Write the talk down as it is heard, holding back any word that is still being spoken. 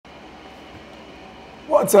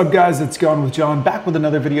What's up guys, it's Gone with John, back with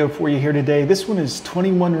another video for you here today. This one is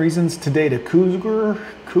 21 reasons to date a cougar.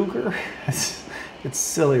 It's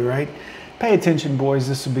silly, right? Pay attention boys,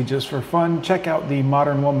 this will be just for fun. Check out the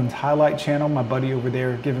Modern Woman's Highlight channel, my buddy over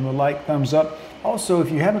there, give him a like, thumbs up. Also,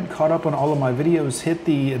 if you haven't caught up on all of my videos, hit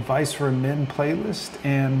the Advice for Men playlist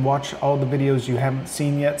and watch all the videos you haven't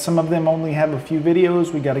seen yet. Some of them only have a few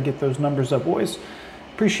videos, we gotta get those numbers up boys.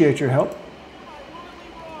 Appreciate your help.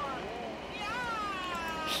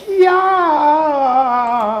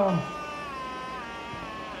 Yeah.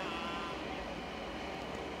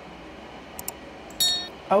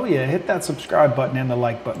 Oh yeah, hit that subscribe button and the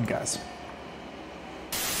like button, guys.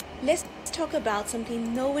 Let's talk about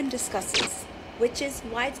something no one discusses, which is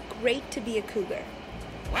why it's great to be a cougar.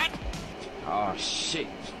 What? Oh shit.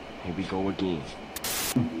 Here we go again.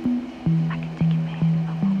 I can take your man if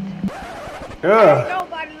I want to. Ain't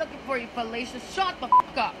nobody looking for you, Felicia. Shut the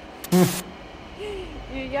fuck up.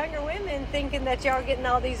 You younger women thinking that y'all are getting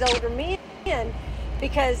all these older men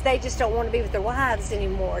because they just don't want to be with their wives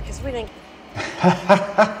anymore because we didn't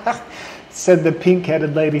Said the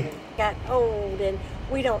pink-headed lady. got old and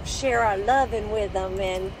we don't share our loving with them,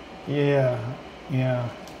 and Yeah. A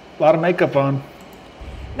lot of makeup on.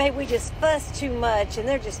 maybe we just fuss too much and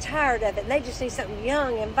they're just tired of it and they just need something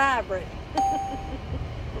young and vibrant.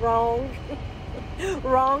 Wrong.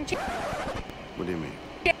 Wrong. What do you mean?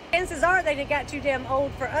 Chances are they got too damn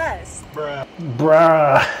old for us.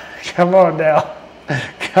 Bruh. Come on now.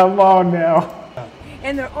 Come on now.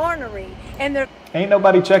 And they're ornery and they're Ain't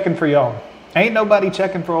nobody checking for y'all. Ain't nobody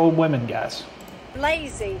checking for old women, guys.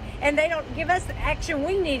 lazy and they don't give us the action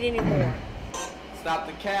we need anymore. Stop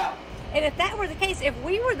the cap. And if that were the case, if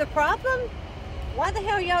we were the problem, why the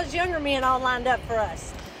hell y'all's younger men all lined up for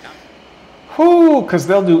us? Whoo, because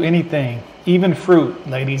they'll do anything. Even fruit,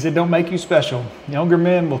 ladies, it don't make you special. Younger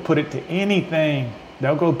men will put it to anything.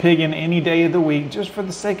 They'll go pigging any day of the week just for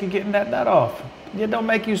the sake of getting that nut off. It don't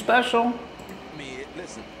make you special. I mean,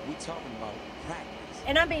 listen, we talking about practice.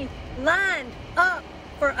 And I mean, lined up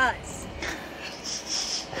for us.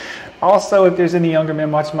 Also, if there's any younger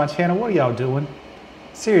men watching my channel, what are y'all doing?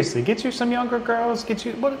 Seriously, get you some younger girls.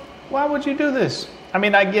 Why would you do this? I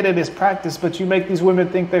mean, I get it, it's practice, but you make these women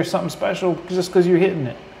think there's something special just because you're hitting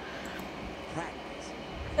it.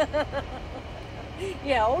 Practice.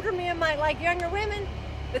 Yeah, older men might like younger women,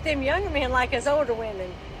 but them younger men like us older women.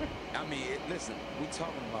 I mean, listen, we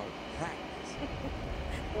talking about practice.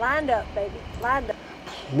 Lined up, baby. Lined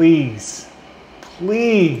Please,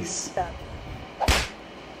 please. up.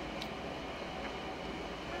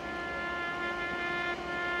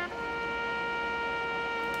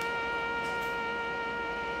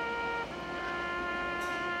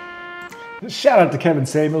 Shout out to Kevin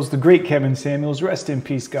Samuels, the great Kevin Samuels. Rest in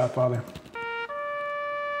peace, Godfather.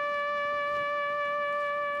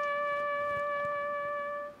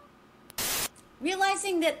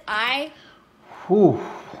 Realizing that I Whew.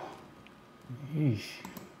 Yeesh.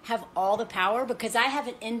 have all the power because I have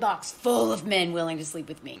an inbox full of men willing to sleep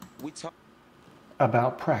with me. We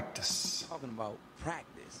About practice. talking about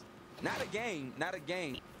practice. Not a game, not a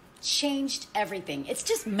game. Changed everything. It's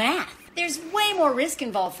just math. There's way more risk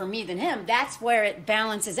involved for me than him. That's where it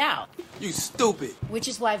balances out, You stupid. which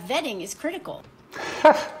is why vetting is critical.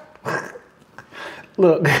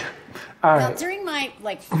 Look, all Now, right. during my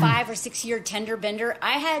 5 or 6 year tender bender,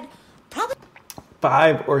 I had probably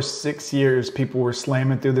 5 or 6 years people were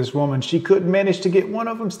slamming through this woman. She couldn't manage to get one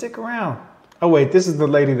of them stick around. Oh wait, this is the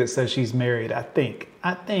lady that says she's married, I think.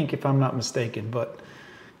 If I'm not mistaken, but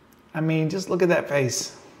I mean, just look at that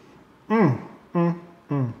face. probably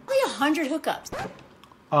 100 hookups.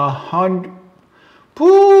 100.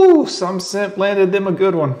 Pooh, some simp landed them a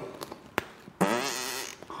good one.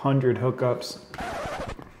 100 hookups.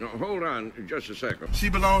 No, hold on just a second. She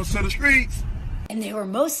belongs to the streets. And they were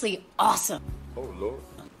mostly awesome. Oh, Lord.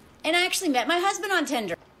 And I actually met my husband on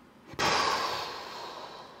Tinder.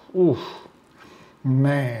 Oof.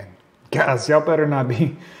 Man. Guys, y'all better not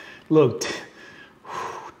be. Look,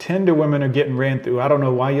 tender women are getting ran through. I don't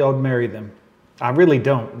know why y'all marry them. I really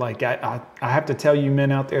don't. Like, I have to tell you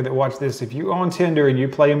men out there that watch this, if you're on Tinder and you're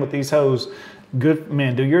playing with these hoes, good,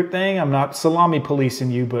 man, do your thing. I'm not salami policing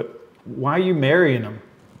you, but why are you marrying them?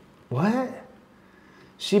 What?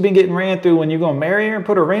 She been getting ran through when you gonna marry her and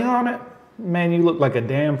put a ring on it? Man, you look like a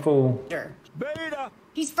damn fool. Beta.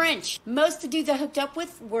 He's French. Most of the dudes I hooked up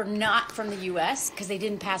with were not from the US because they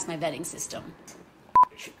didn't pass my vetting system.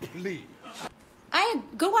 Please.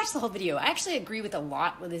 Go watch the whole video. I actually agree with a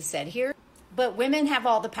lot what is said here, but women have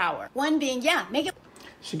all the power. One being, make it.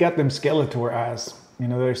 She got them Skeletor eyes. You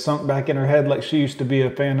know, they're sunk back in her head like she used to be a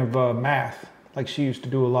fan of math. Like she used to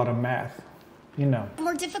do a lot of math. you know.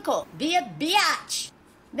 More difficult. Be a biatch.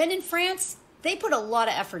 Men in France, they put a lot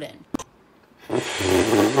of effort in.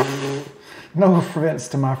 No offense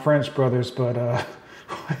to my French brothers, but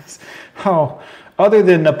other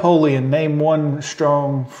than Napoleon, name one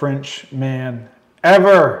strong French man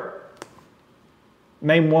ever.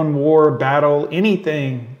 Name one war, battle,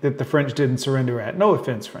 anything that the French didn't surrender at. No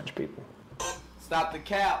offense, French people. Stop the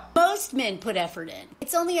cap. Most men put effort in.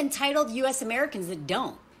 It's only entitled US Americans that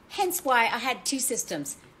don't. Hence why I had two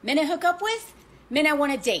systems. Men I hook up with, men I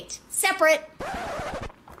want to date. Separate.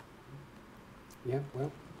 Yeah,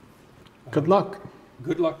 well, Good luck.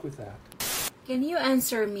 good luck with that. Can you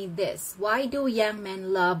answer me this? Why do young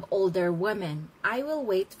men love older women? I will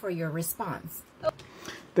wait for your response.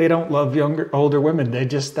 They don't love older women.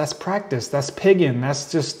 That's practice. That's pigging. That's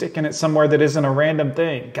just sticking it somewhere that isn't a random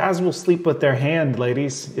thing. Guys will sleep with their hand,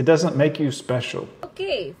 ladies. It doesn't make you special.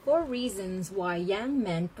 Okay, 4 reasons why young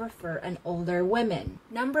men prefer an older woman.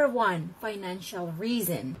 Number 1, financial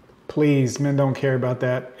reason. Please, men don't care about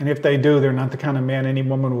that. And if they do, they're not the kind of man any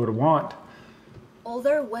woman would want.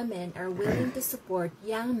 Older women are willing to support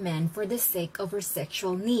young men for the sake of their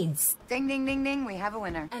sexual needs. Ding, ding, ding, ding. We have a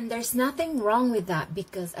winner. And there's nothing wrong with that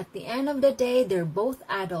because at the end of the day, they're both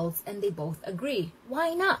adults and they both agree.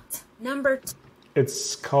 Why not? Number 2.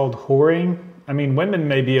 It's called whoring. I mean, women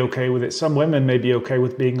may be okay with it. Some women may be okay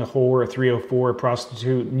with being a whore, a 304, a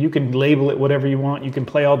prostitute. And you can label it whatever you want. You can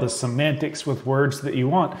play all the semantics with words that you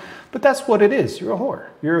want. But that's what it is. You're a whore.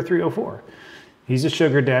 You're a 304. He's a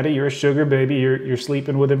sugar daddy. You're a sugar baby. You're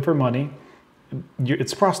sleeping with him for money.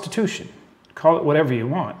 It's prostitution. Call it whatever you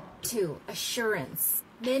want. 2. Assurance.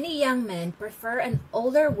 Many young men prefer an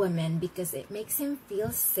older woman because it makes him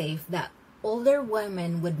feel safe that older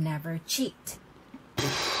women would never cheat.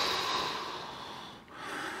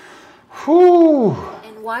 Whew.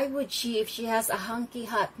 And why would she if she has a hunky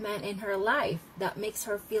hot man in her life that makes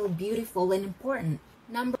her feel beautiful and important?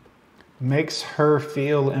 Makes her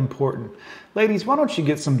feel important. Ladies, why don't you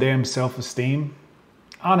get some damn self-esteem?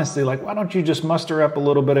 Honestly, why don't you just muster up a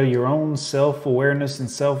little bit of your own self-awareness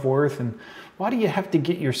and self-worth? And why do you have to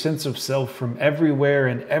get your sense of self from everywhere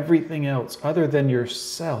and everything else other than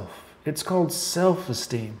yourself? It's called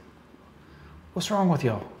self-esteem. What's wrong with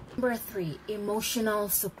y'all? Number 3, emotional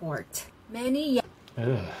support. Many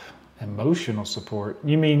Emotional support?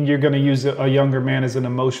 You mean you're going to use a younger man as an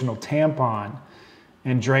emotional tampon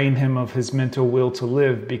and drain him of his mental will to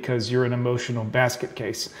live because you're an emotional basket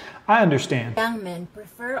case? I understand. Young men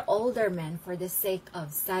prefer older men for the sake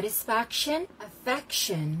of satisfaction,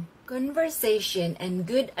 affection, conversation, and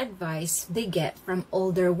good advice they get from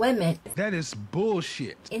older women. That is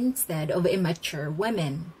bullshit. Instead of immature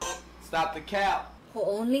women. Stop the cap. Who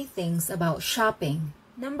only thinks about shopping.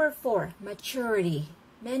 Number 4, maturity.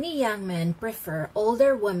 Many young men prefer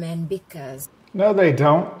older women because... No, they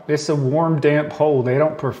don't. It's a warm, damp hole. They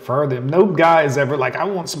don't prefer them. No guy is ever like, I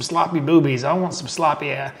want some sloppy boobies. I want some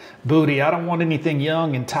sloppy booty. I don't want anything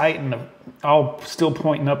young and tight and all still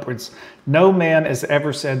pointing upwards. No man has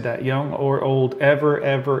ever said that, young or old, ever,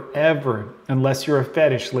 ever, ever, unless you're a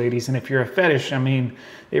fetish, ladies. And if you're a fetish, I mean,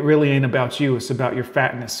 it really ain't about you. It's about your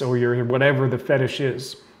fatness or your whatever the fetish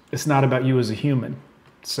is. It's not about you as a human.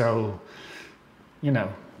 So,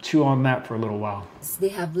 chew on that for a little while. They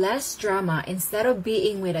have less drama instead of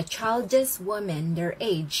being with a childish woman their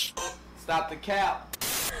age. Stop the cap.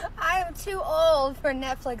 I am too old for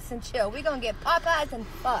Netflix and chill. We gonna get Popeyes and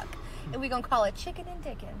fuck. And we gonna call it chicken and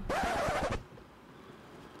dickin'.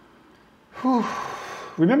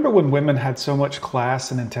 Remember when women had so much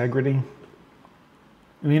class and integrity?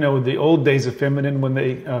 The old days of feminism when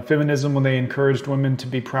they encouraged women to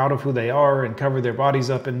be proud of who they are and cover their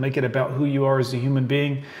bodies up and make it about who you are as a human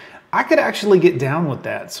being. I could actually get down with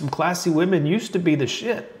that. Some classy women used to be the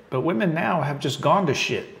shit, but women now have just gone to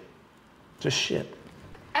shit. Just shit.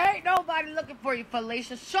 Ain't nobody looking for you,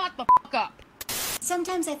 Felicia. Shut the fuck up.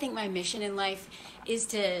 Sometimes I think my mission in life is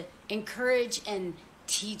to encourage and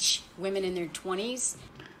teach women in their 20s.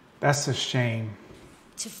 That's a shame.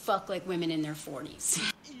 To fuck like women in their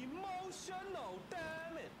 40s. Emotional,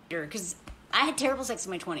 damn it. Because I had terrible sex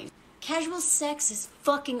in my 20s. Casual sex is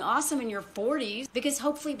fucking awesome in your 40s because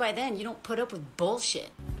hopefully by then you don't put up with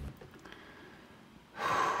bullshit.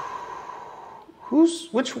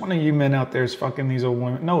 Which one of you men out there is fucking these old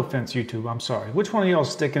women? No offense, YouTube, I'm sorry. Which one of y'all is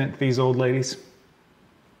sticking it to these old ladies?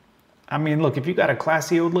 I mean, look, if you got a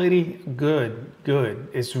classy old lady, good.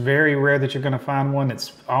 It's very rare that you're going to find one.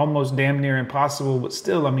 It's almost damn near impossible, but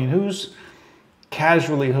still, I mean, who's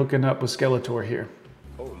casually hooking up with Skeletor here?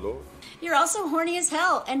 Oh, Lord. You're also horny as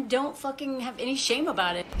hell and don't fucking have any shame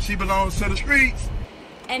about it. She belongs to the streets.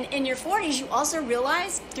 And in your 40s, you also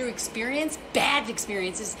realize through experience, bad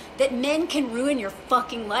experiences, that men can ruin your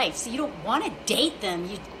fucking life. So you don't want to date them.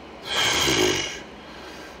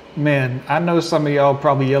 Man, I know some of y'all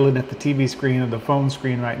probably yelling at the TV screen or the phone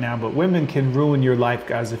screen right now, but women can ruin your life,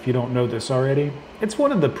 guys, if you don't know this already. It's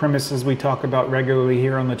one of the premises we talk about regularly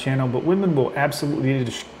here on the channel, but women will absolutely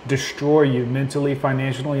destroy you mentally,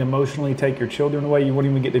 financially, emotionally, take your children away. You won't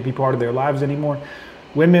even get to be part of their lives anymore.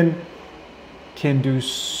 Women can do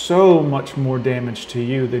so much more damage to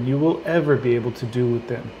you than you will ever be able to do with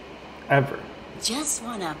them. Ever. Just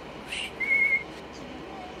wanna...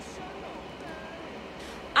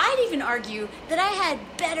 I'd even argue that I had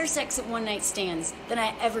better sex at one-night stands than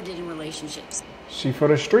I ever did in relationships. She for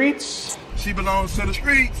the streets. She belongs to the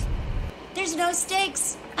streets. There's no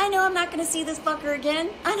stakes. I know I'm not gonna see this fucker again.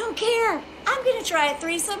 I don't care. I'm gonna try a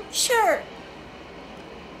threesome, sure.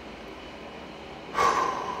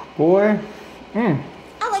 Boy.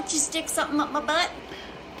 I'll let you stick something up my butt.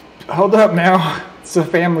 Hold up now. It's a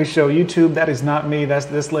family show. YouTube, that is not me. That's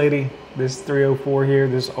this lady. This 304 here.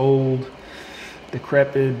 This old,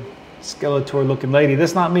 decrepit, Skeletor looking lady.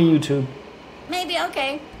 That's not me, YouTube. Maybe,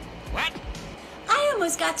 okay. What? I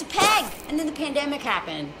almost got to Peg, and then the pandemic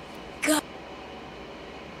happened. God.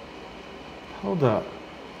 Hold up.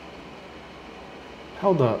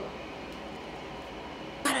 Hold up.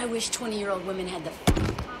 God, I wish 20-year-old women had the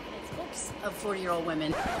confidence, of 40-year-old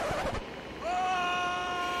women.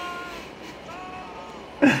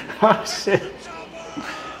 Oh, shit.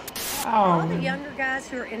 All the younger guys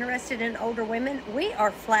who are interested in older women, we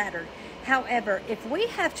are flattered. However, if we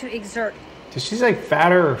have to exert... Did she say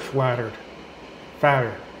fatter or flattered?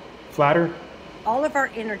 Fatter. Flattered? all of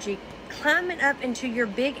our energy climbing up into your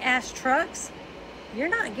big ass trucks, you're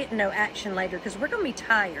not getting no action later because we're going to be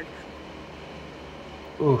tired.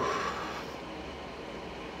 Oof.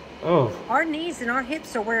 Oh. Our knees and our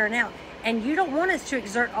hips are wearing out, and you don't want us to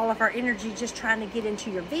exert all of our energy just trying to get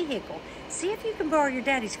into your vehicle. See if you can borrow your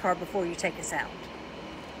daddy's car before you take us out.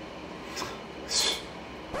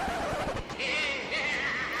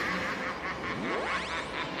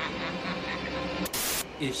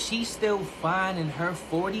 If she's still fine in her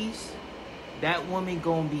 40s, that woman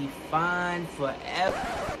gonna be fine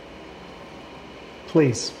forever.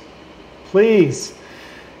 Please. Please.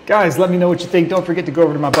 Guys, let me know what you think. Don't forget to go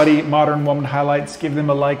over to my buddy Modern Woman Highlights. Give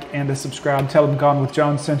them a like and a subscribe. Tell them Gone with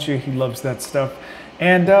John sent you. He loves that stuff.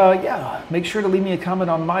 And yeah, make sure to leave me a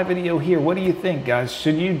comment on my video here. What do you think, guys?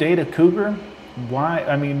 Should you date a cougar? Why?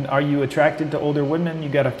 I mean, are you attracted to older women? You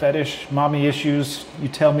got a fetish, mommy issues? You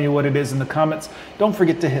tell me what it is in the comments. Don't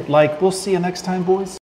forget to hit like. We'll see you next time, boys.